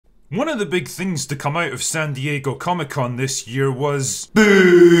One of the big things to come out of San Diego Comic-Con this year was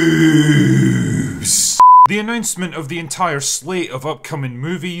boobs. The announcement of the entire slate of upcoming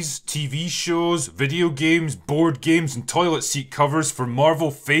movies, TV shows, video games, board games, and toilet seat covers for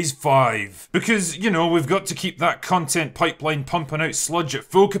Marvel Phase 5. Because, you know, we've got to keep that content pipeline pumping out Sludge at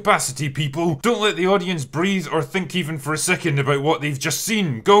full capacity, people. Don't let the audience breathe or think even for a second about what they've just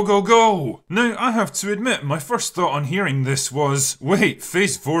seen. Go, go, go! Now, I have to admit, my first thought on hearing this was, wait,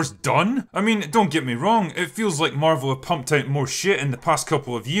 Phase 4's done? I mean, don't get me wrong, it feels like Marvel have pumped out more shit in the past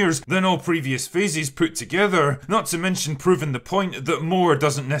couple of years than all previous phases put together, not to mention proving the point that more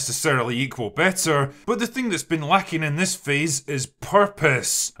doesn't necessarily equal better, but the thing that's been lacking in this phase is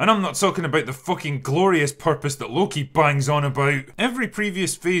purpose. And I'm not talking about the fucking glorious purpose that Loki bangs on about. Every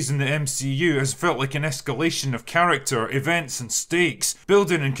previous phase in the MCU has felt like an escalation of character, events and stakes,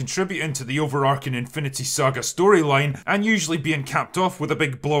 building and contributing to the overarching Infinity Saga storyline, and usually being capped off with a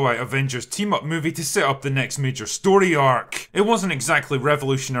big blowout Avengers team-up movie to set up the next major story arc. It wasn't exactly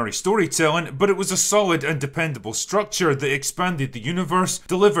revolutionary storytelling, but it was a solid and dependable structure that expanded the universe,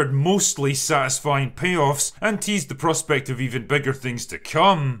 delivered mostly satisfying payoffs, and teased the prospect of even bigger things to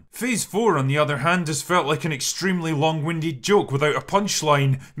come. Phase 4, on the other hand, has felt like an extremely long-winded joke without a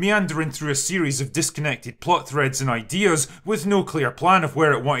punchline, meandering through a series of disconnected plot threads and ideas with no clear plan of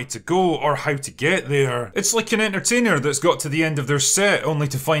where it wanted to go or how to get there. It's like an entertainer that's got to the end of their set only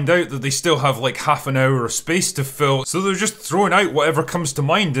to find out that they still have like half an hour of space to fill, so they're just throwing out whatever comes to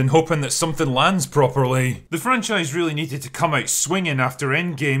mind and hoping that something lands properly. The franchise really needed to come out swinging after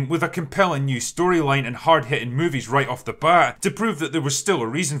Endgame with a compelling new storyline and hard-hitting movies right off the bat to prove that there was still a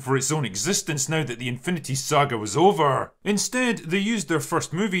reason for its own existence now that the Infinity Saga was over. Instead, they used their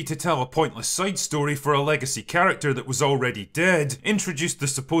first movie to tell a pointless side story for a legacy character that was already dead, introduced the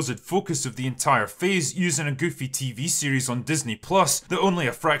supposed focus of the entire phase using a goofy TV series on Disney Plus that only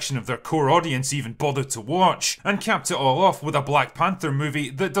a fraction of their core audience even bothered to watch, and capped it all off with a Black Panther movie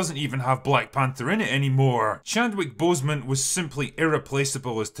that doesn't even have Black Panther in it anymore. Chadwick Boseman was simply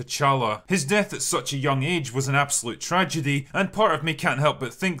irreplaceable as T'Challa. His death at such a young age was an absolute tragedy, and part of me can't help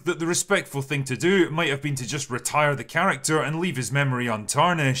but think that the respectful thing to do might have been to just retire the character and leave his memory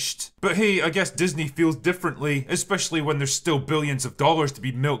untarnished. But hey, I guess Disney feels differently, especially when there's still billions of dollars to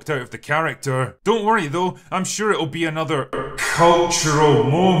be milked out of the character. Don't worry though, I'm sure it'll be another cultural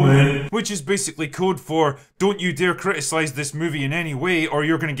moment, which is basically code for don't you dare criticize this movie in any way or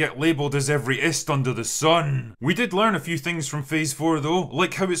you're gonna get labelled as every ist under the sun. We did learn a few things from Phase 4 though,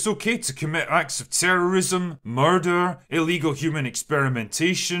 like how it's okay to commit acts of terrorism, murder, illegal human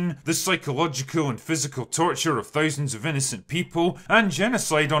experimentation, the psychological and physical torture of thousands of innocent people, and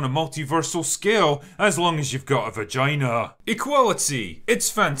genocide on a multiversal scale, as long as you've got a vagina. Equality. It's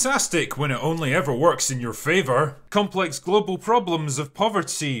fantastic when it only ever works in your favour. Complex global problems of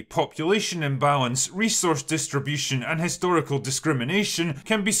poverty, population imbalance, resource distribution, and historical discrimination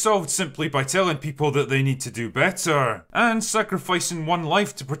can be solved simply by telling people that they need to do better. And sacrificing one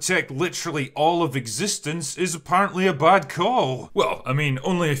life to protect literally all of existence is apparently a bad call. Well, I mean,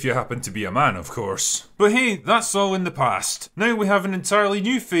 only if you happen to be a man, of course. But hey, that's all in the past. Now we have an entirely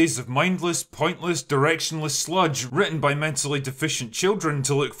new phase of mindless, pointless, directionless sludge written by mentally deficient children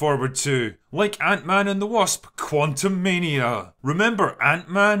to look forward to. Like Ant-Man and the Wasp, Quantum Mania. Remember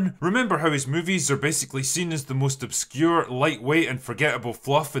Ant-Man? Remember how his movies are basically seen as the most obscure, lightweight and forgettable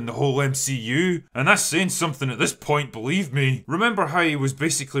fluff in the whole MCU? And that's saying something at this point, believe me. Remember how he was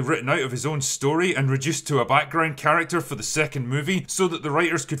basically written out of his own story and reduced to a background character for the second movie so that the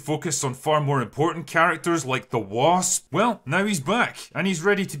writers could focus on far more important characters like the Wasp? Well, now he's back, and he's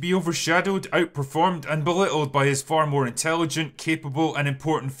ready to be overshadowed, outperformed and belittled by his far more intelligent, capable and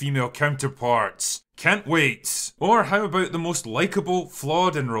important female counterparts. Can't wait. Or how about the most likeable,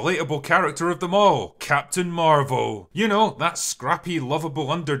 flawed and relatable character of them all, Captain Marvel. You know, that scrappy, lovable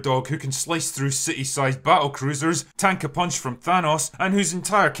underdog who can slice through city-sized battlecruisers, tank a punch from Thanos, and whose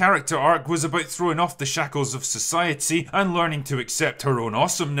entire character arc was about throwing off the shackles of society and learning to accept her own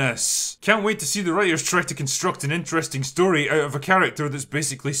awesomeness. Can't wait to see the writers try to construct an interesting story out of a character that's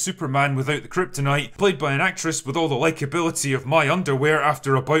basically Superman without the kryptonite, played by an actress with all the likability of my underwear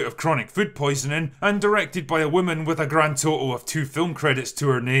after a bout of chronic food poisoning, and directed by a woman with a grand total of 2 film credits to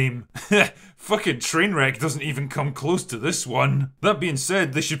her name. Fucking Trainwreck doesn't even come close to this one. That being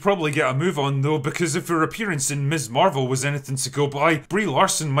said, they should probably get a move on though, because if her appearance in Ms. Marvel was anything to go by, Brie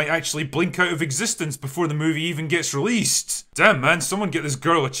Larson might actually blink out of existence before the movie even gets released. Damn man, someone get this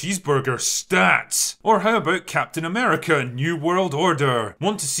girl a cheeseburger, stat! Or how about Captain America, New World Order?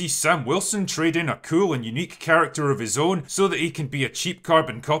 Want to see Sam Wilson trade in a cool and unique character of his own so that he can be a cheap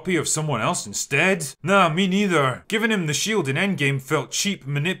carbon copy of someone else instead? dead? Nah, me neither. Giving him the shield in Endgame felt cheap,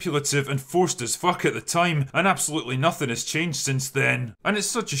 manipulative, and forced as fuck at the time, and absolutely nothing has changed since then. And it's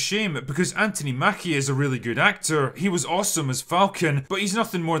such a shame because Anthony Mackie is a really good actor. He was awesome as Falcon, but he's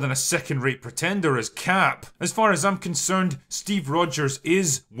nothing more than a second-rate pretender as Cap. As far as I'm concerned, Steve Rogers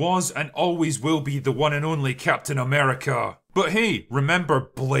is, was, and always will be the one and only Captain America. But hey,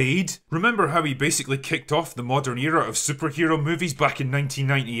 remember Blade? Remember how he basically kicked off the modern era of superhero movies back in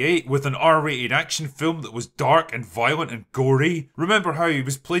 1998 with an R-rated action film that was dark and violent and gory? Remember how he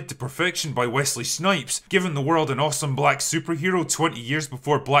was played to perfection by Wesley Snipes, giving the world an awesome black superhero 20 years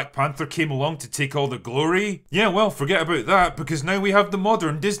before Black Panther came along to take all the glory? Yeah, well, forget about that, because now we have the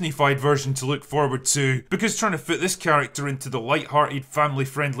modern Disney-fied version to look forward to, because trying to fit this character into the light-hearted,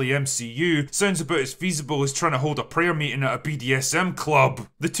 family-friendly MCU sounds about as feasible as trying to hold a prayer meeting at a BDSM club.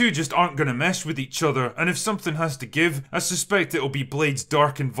 The two just aren't gonna mesh with each other, and if something has to give, I suspect it'll be Blade's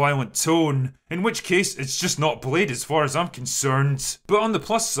dark and violent tone. In which case, it's just not Blade as far as I'm concerned. But on the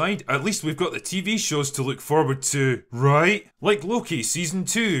plus side, at least we've got the TV shows to look forward to, right? Like Loki Season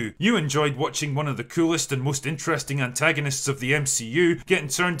 2. You enjoyed watching one of the coolest and most interesting antagonists of the MCU getting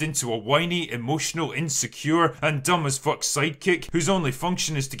turned into a whiny, emotional, insecure, and dumb as fuck sidekick whose only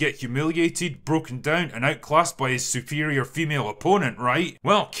function is to get humiliated, broken down, and outclassed by his superior female opponent, right?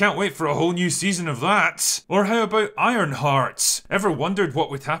 Well, can't wait for a whole new season of that. Or how about Ironheart? Ever wondered what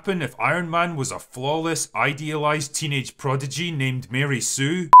would happen if Iron Man was a flawless, idealized teenage prodigy named Mary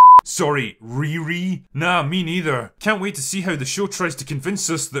Sue? Sorry, Riri? Nah, me neither. Can't wait to see how the show tries to convince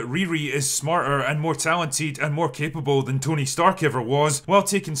us that Riri is smarter and more talented and more capable than Tony Stark ever was, while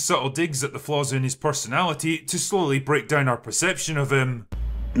taking subtle digs at the flaws in his personality to slowly break down our perception of him.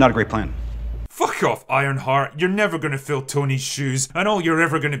 Not a great plan. Fuck off, Ironheart. You're never gonna fill Tony's shoes, and all you're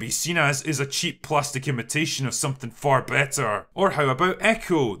ever gonna be seen as is a cheap plastic imitation of something far better. Or how about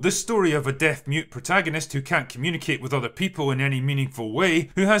Echo, the story of a deaf-mute protagonist who can't communicate with other people in any meaningful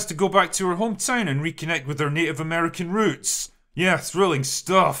way, who has to go back to her hometown and reconnect with her Native American roots. Yeah, thrilling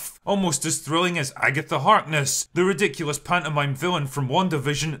stuff. Almost as thrilling as Agatha Harkness, the ridiculous pantomime villain from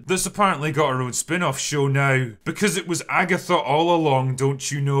WandaVision that's apparently got her own spin-off show now. Because it was Agatha all along,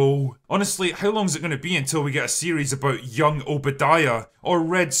 don't you know? Honestly, how long's it going to be until we get a series about young Obadiah? Or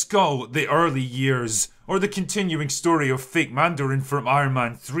Red Skull, the early years? Or the continuing story of fake Mandarin from Iron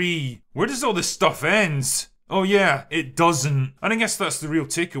Man 3? Where does all this stuff end? Oh yeah, it doesn't. And I guess that's the real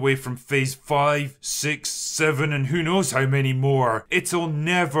takeaway from Phase 5, 6, 7, and who knows how many more. It'll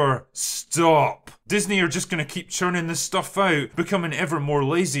never stop. Disney are just gonna keep churning this stuff out, becoming ever more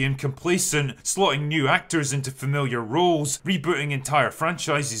lazy and complacent, slotting new actors into familiar roles, rebooting entire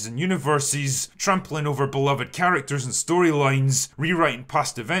franchises and universes, trampling over beloved characters and storylines, rewriting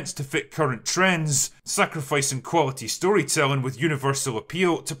past events to fit current trends, sacrificing quality storytelling with universal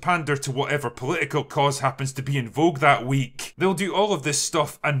appeal to pander to whatever political cause happens to be in vogue that week. They'll do all of this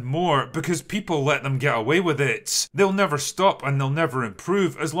stuff and more because people let them get away with it. They'll never stop and they'll never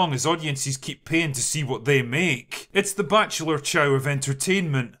improve as long as audiences keep paying to see what they make. It's the Bachelor Chow of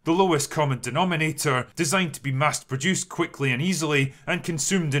entertainment, the lowest common denominator, designed to be mass-produced quickly and easily, and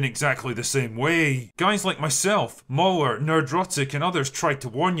consumed in exactly the same way. Guys like myself, Mauler, Nerdrotic, and others tried to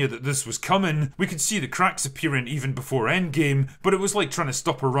warn you that this was coming. We could see the cracks appearing even before Endgame, but it was like trying to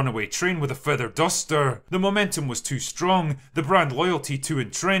stop a runaway train with a feather duster. The momentum was too strong, the brand loyalty too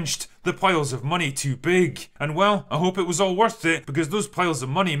entrenched, the piles of money too big. And well, I hope it was all worth it, because those piles of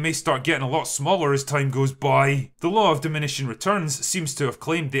money may start getting a lot smaller as time goes by. The law of diminishing returns seems to have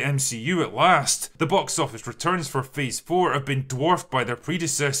claimed the MCU at last. The box office returns for Phase 4 have been dwarfed by their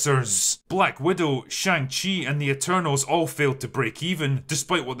predecessors. Black Widow, Shang-Chi, and the Eternals all failed to break even,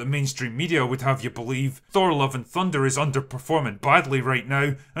 despite what the mainstream media would have you believe. Thor Love and Thunder is underperforming badly right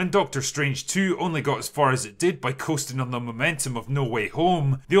now, and Doctor Strange 2 only got as far as it did by coasting on the momentum of No Way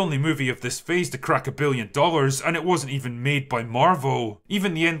Home, the only movie of this phase to crack $1 billion, and it wasn't even made by Marvel.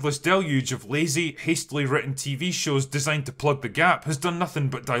 Even the endless deluge of lazy, hastily written TV shows designed to plug the gap has done nothing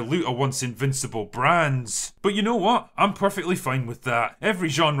but dilute a once invincible brand. But you know what? I'm perfectly fine with that. Every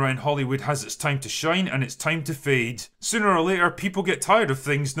genre in Hollywood has its time to shine and its time to fade. Sooner or later, people get tired of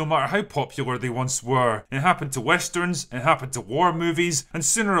things no matter how popular they once were. It happened to westerns, it happened to war movies, and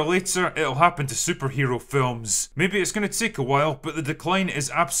sooner or later, it'll happen to superhero films. Maybe it's going to take a while, but the decline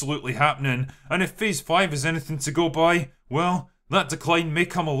is absolutely happening, and if Phase 5 is anything to go by, well, that decline may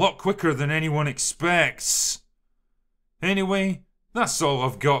come a lot quicker than anyone expects. Anyway, that's all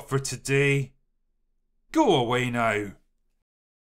I've got for today. Go away now.